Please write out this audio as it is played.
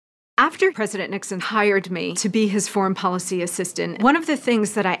After President Nixon hired me to be his foreign policy assistant, one of the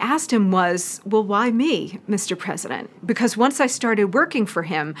things that I asked him was, well, why me, Mr. President? Because once I started working for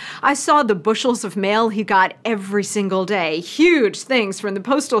him, I saw the bushels of mail he got every single day, huge things from the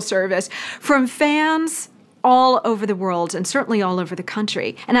Postal Service, from fans all over the world and certainly all over the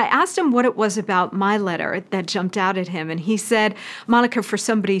country. And I asked him what it was about my letter that jumped out at him. And he said, Monica, for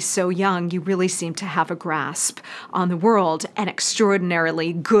somebody so young, you really seem to have a grasp on the world and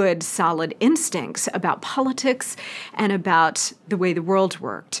extraordinarily good, solid instincts about politics and about the way the world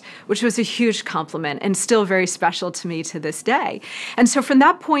worked, which was a huge compliment and still very special to me to this day. And so from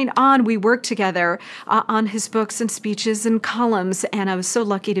that point on, we worked together on his books and speeches and columns. And I was so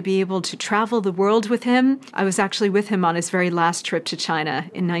lucky to be able to travel the world with him. I was actually with him on his very last trip to China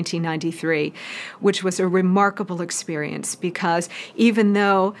in 1993, which was a remarkable experience because even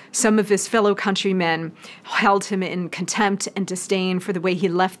though some of his fellow countrymen held him in contempt and disdain for the way he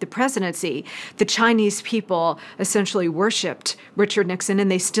left the presidency, the Chinese people essentially worshipped Richard Nixon,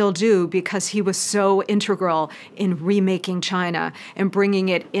 and they still do because he was so integral in remaking China and bringing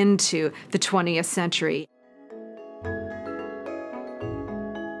it into the 20th century.